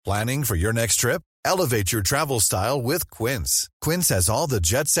Planning for your next trip? Elevate your travel style with Quince. Quince has all the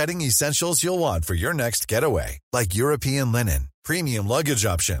jet-setting essentials you'll want for your next getaway, like European linen, premium luggage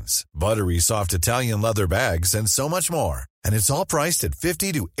options, buttery soft Italian leather bags, and so much more. And it's all priced at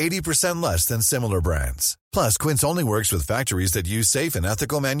 50 to 80% less than similar brands. Plus, Quince only works with factories that use safe and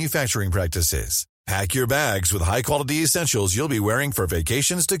ethical manufacturing practices. Pack your bags with high-quality essentials you'll be wearing for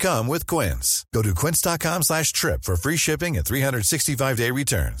vacations to come with Quince. Go to quince.com/trip for free shipping and 365-day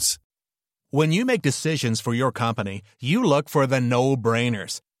returns. When you make decisions for your company, you look for the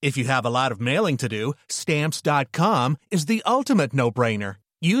no-brainers. If you have a lot of mailing to do, Stamps.com is the ultimate no-brainer.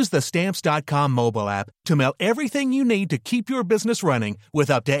 Use the Stamps.com mobile app to mail everything you need to keep your business running with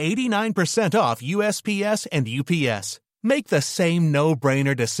up to 89% off USPS and UPS. Make the same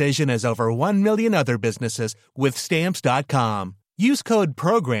no-brainer decision as over 1 million other businesses with Stamps.com. Use code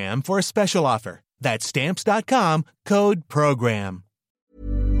PROGRAM for a special offer. That's Stamps.com, code PROGRAM.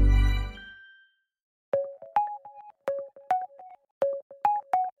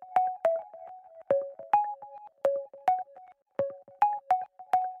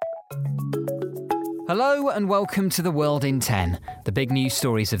 Hello and welcome to The World in 10, the big news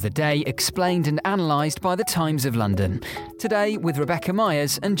stories of the day explained and analysed by the Times of London. Today with Rebecca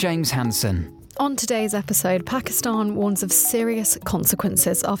Myers and James Hansen. On today's episode, Pakistan warns of serious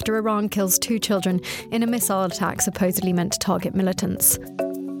consequences after Iran kills 2 children in a missile attack supposedly meant to target militants.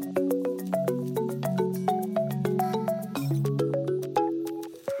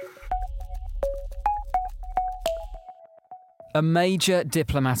 A major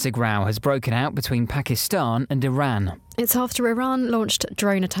diplomatic row has broken out between Pakistan and Iran. It's after Iran launched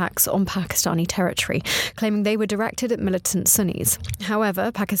drone attacks on Pakistani territory, claiming they were directed at militant Sunnis.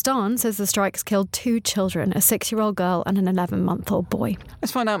 However, Pakistan says the strikes killed 2 children, a 6-year-old girl and an 11-month-old boy.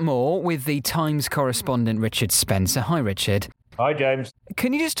 Let's find out more with the Times correspondent Richard Spencer. Hi, Richard. Hi, James.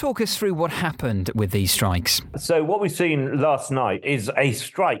 Can you just talk us through what happened with these strikes? So what we've seen last night is a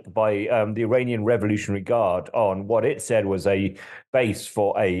strike by the Iranian Revolutionary Guard on what it said was a base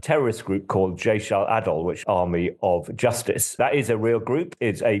for a terrorist group called Jaish al-Adl, which Army of Justice. That is a real group.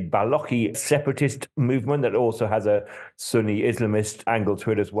 It's a Balochi separatist movement that also has a Sunni Islamist angle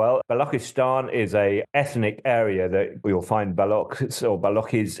to it as well. Balochistan is a ethnic area that we will find Balochs or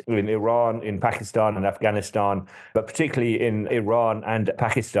Balochis in Iran, in Pakistan and Afghanistan, but particularly in Iran and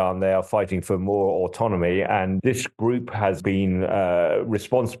Pakistan, they are fighting for more autonomy. And this group has been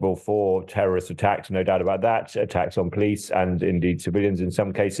responsible for terrorist attacks, no doubt about that, attacks on police and indeed civilians in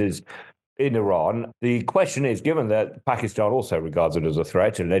some cases in Iran. The question is, given that Pakistan also regards it as a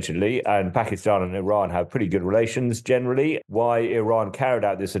threat, allegedly, and Pakistan and Iran have pretty good relations generally, why Iran carried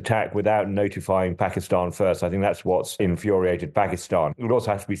out this attack without notifying Pakistan first? I think that's what's infuriated Pakistan. It would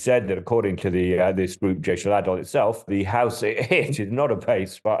also have to be said that according to this group, Jaish al-Adl itself, the house it is not a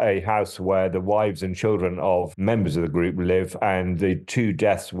base, but a house where the wives and children of members of the group live, and the 2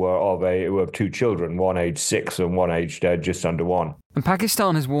 deaths were of 2 children, one aged 6 and one aged just under 1. And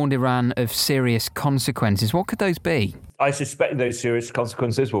Pakistan has warned Iran of serious consequences. What could those be? I suspect those serious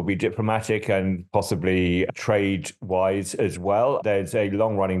consequences will be diplomatic and possibly trade-wise as well. There's a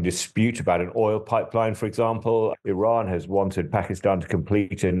long-running dispute about an oil pipeline, for example. Iran has wanted Pakistan to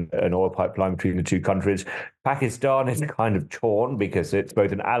complete an oil pipeline between the 2 countries. Pakistan is kind of torn because it's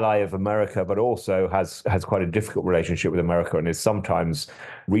both an ally of America, but also has quite a difficult relationship with America and is sometimes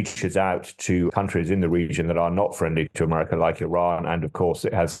reaches out to countries in the region that are not friendly to America, like Iran. And of course,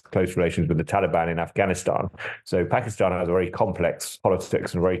 it has close relations with the Taliban in Afghanistan. So Pakistan has a very complex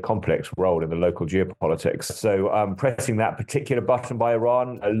politics and a very complex role in the local geopolitics. So pressing that particular button by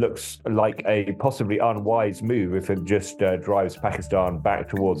Iran looks like a possibly unwise move if it just drives Pakistan back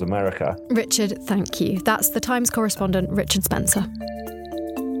towards America. Richard, thank you. That's the Times correspondent Richard Spencer.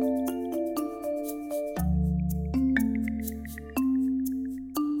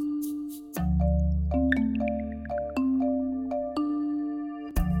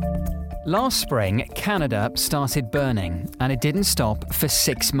 Last spring, Canada started burning, and it didn't stop for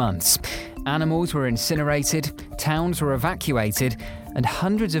 6 months. Animals were incinerated, towns were evacuated, and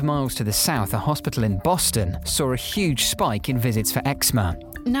hundreds of miles to the south, a hospital in Boston saw a huge spike in visits for eczema.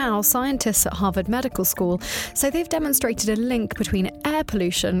 Now, scientists at Harvard Medical School say they've demonstrated a link between air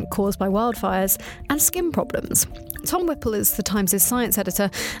pollution caused by wildfires and skin problems. Tom Whipple is the Times' science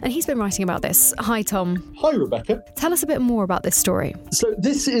editor, and he's been writing about this. Hi, Tom. Hi, Rebecca. Tell us a bit more about this story. So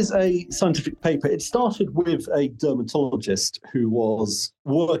this is a scientific paper. It started with a dermatologist who was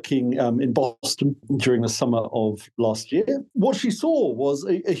working in Boston during the summer of last year. What she saw was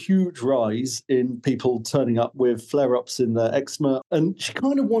a huge rise in people turning up with flare-ups in their eczema, and she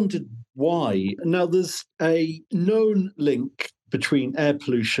kind of wondered why. Now, there's a known link between air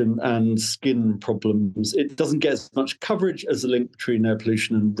pollution and skin problems. It doesn't get as much coverage as the link between air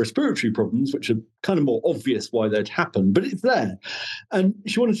pollution and respiratory problems, which are kind of more obvious why they'd happen, but it's there. And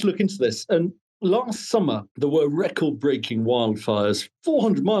she wanted to look into this. And last summer, there were record-breaking wildfires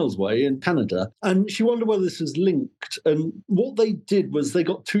 400 miles away in Canada, and she wondered whether this was linked. And what they did was they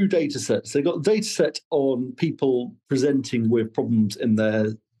got two data sets. They got a data set on people presenting with problems in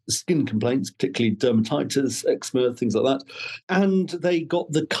their skin complaints, particularly dermatitis, eczema, things like that. And they got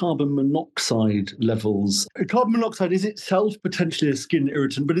the carbon monoxide levels. Carbon monoxide is itself potentially a skin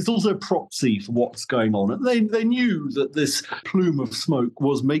irritant, but it's also a proxy for what's going on. And they knew that this plume of smoke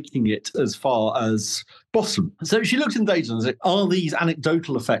was making it as far as Boston. So she looked in data and said, are these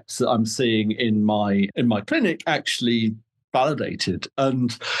anecdotal effects that I'm seeing in my clinic actually validated?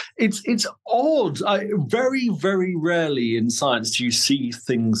 And it's odd. Very, very rarely in science do you see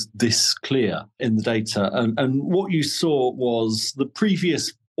things this clear in the data. And what you saw was the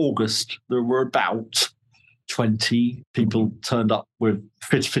previous August, there were about 20 people turned up with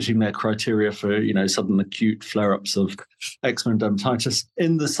fitting their criteria for, sudden acute flare-ups of eczema and dermatitis.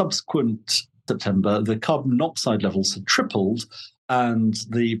 In the subsequent September, the carbon monoxide levels had tripled, and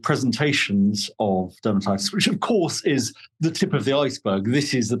the presentations of dermatitis, which of course is the tip of the iceberg.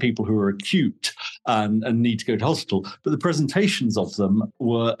 This is the people who are acute and need to go to hospital. But the presentations of them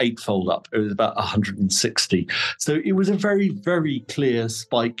were eightfold up. It was about 160. So it was a very, very clear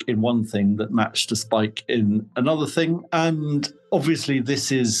spike in one thing that matched a spike in another thing. And obviously,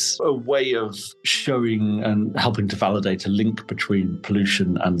 this is a way of showing and helping to validate a link between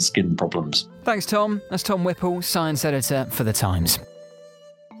pollution and skin problems. Thanks, Tom. That's Tom Whipple, science editor for The Times.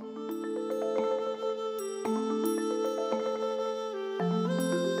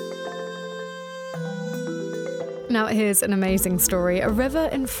 Now here's an amazing story. A river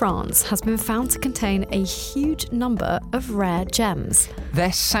in France has been found to contain a huge number of rare gems.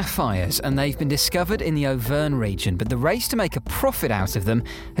 They're sapphires, and they've been discovered in the Auvergne region, but the race to make a profit out of them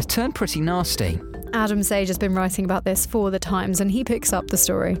has turned pretty nasty. Adam Sage has been writing about this for The Times, and he picks up the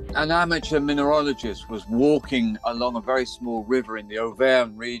story. An amateur mineralogist was walking along a very small river in the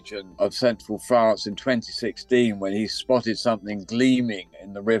Auvergne region of central France in 2016 when he spotted something gleaming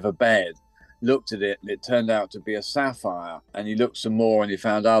in the riverbed. Looked at it, and it turned out to be a sapphire. And he looked some more, and he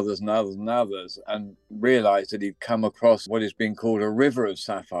found others and others and others, and realized that he'd come across what is being called a river of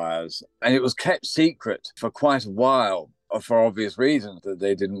sapphires. And it was kept secret for quite a while, for obvious reasons, that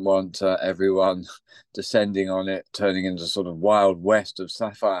they didn't want everyone descending on it, turning into sort of Wild West of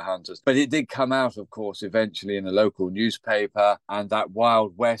sapphire hunters. But it did come out, of course, eventually in a local newspaper, and that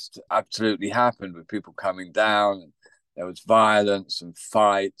Wild West absolutely happened, with people coming down. There was violence and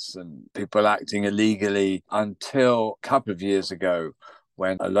fights and people acting illegally until a couple of years ago,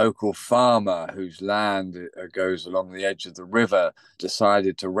 when a local farmer whose land goes along the edge of the river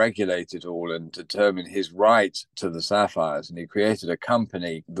decided to regulate it all and determine his right to the sapphires. And he created a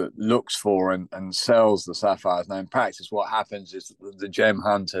company that looks for and sells the sapphires. Now, in practice, what happens is the gem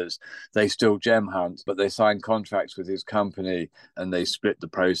hunters, they still gem hunt, but they sign contracts with his company and they split the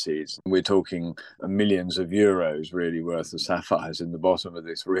proceeds. We're talking millions of euros really worth of sapphires in the bottom of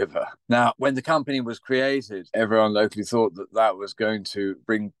this river. Now, when the company was created, everyone locally thought that that was going to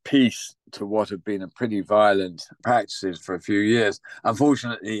bring peace to what had been a pretty violent practices for a few years.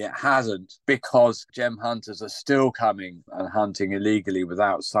 Unfortunately, it hasn't, because gem hunters are still coming and hunting illegally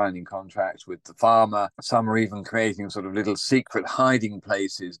without signing contracts with the farmer. Some are even creating sort of little secret hiding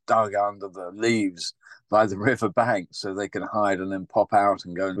places dug under the leaves by the river bank so they can hide and then pop out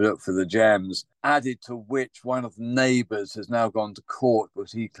and go and look for the gems. Added to which, one of the neighbours has now gone to court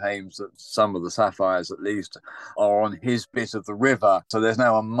because he claims that some of the sapphires, at least, are on his bit of the river. So there's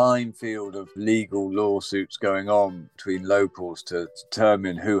now a minefield of legal lawsuits going on between locals to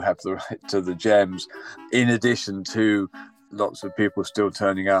determine who have the right to the gems, in addition to lots of people still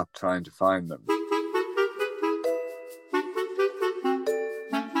turning up trying to find them.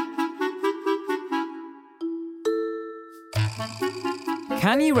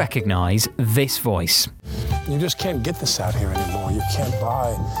 Can you recognise this voice? You just can't get this out here anymore. You can't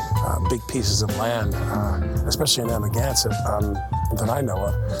buy big pieces of land, especially in Amagansett, that I know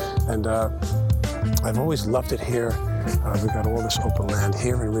of. And I've always loved it here. We've got all this open land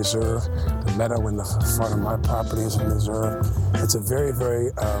here in reserve. The meadow in the front of my property is in reserve. It's a very, very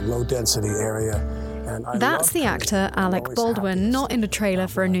low-density area. That's the actor Alec Baldwin, not in a trailer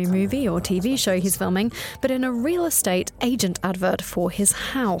for a new movie or TV show he's filming, but in a real estate agent advert for his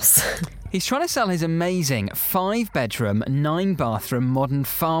house. He's trying to sell his amazing 5-bedroom, 9-bathroom modern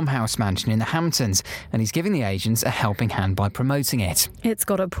farmhouse mansion in the Hamptons, and he's giving the agents a helping hand by promoting it. It's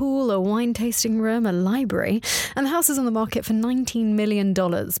got a pool, a wine tasting room, a library, and the house is on the market for $19 million,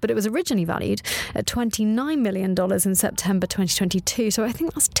 but it was originally valued at $29 million in September 2022, so I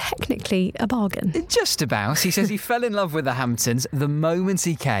think that's technically a bargain. Just about. He says he fell in love with the Hamptons the moment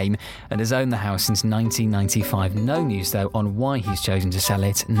he came and has owned the house since 1995. No news, though, on why he's chosen to sell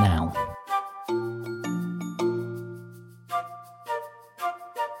it now.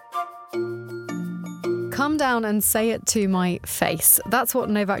 Come down and say it to my face. That's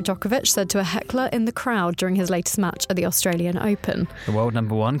what Novak Djokovic said to a heckler in the crowd during his latest match at the Australian Open. The world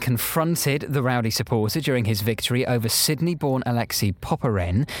number one confronted the rowdy supporter during his victory over Sydney-born Alexei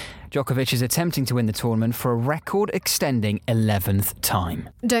Popyrin. Djokovic is attempting to win the tournament for a record-extending 11th time.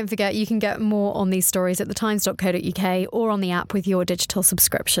 Don't forget, you can get more on these stories at thetimes.co.uk or on the app with your digital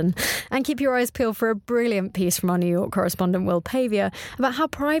subscription. And keep your eyes peeled for a brilliant piece from our New York correspondent Will Pavia about how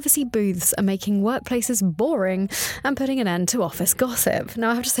privacy booths are making workplaces boring and putting an end to office gossip.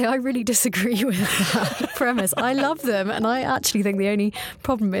 Now, I have to say, I really disagree with that premise. I love them, and I actually think the only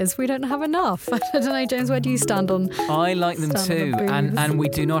problem is we don't have enough. I don't know, James, where do you stand on? I like them too, and we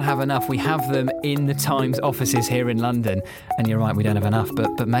do not have enough. We have them in the Times offices here in London, and you're right, we don't have enough,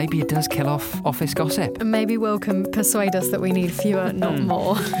 but maybe it does kill off office gossip. And maybe Will can persuade us that we need fewer, not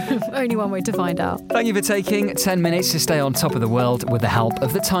more. Only one way to find out. Thank you for taking 10 minutes to stay on top of the world with the help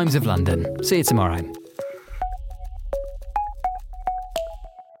of the Times of London. See you tomorrow.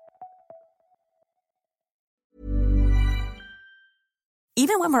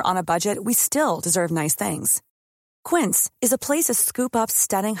 Even when we're on a budget, we still deserve nice things. Quince is a place to scoop up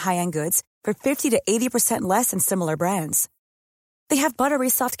stunning high-end goods for 50 to 80% less than similar brands. They have buttery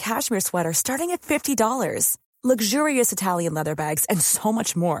soft cashmere sweaters starting at $50, luxurious Italian leather bags, and so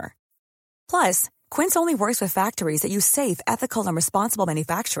much more. Plus, Quince only works with factories that use safe, ethical, and responsible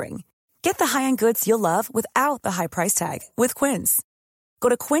manufacturing. Get the high-end goods you'll love without the high price tag with Quince. Go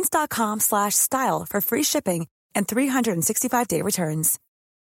to quince.com/style for free shipping and 365-day returns.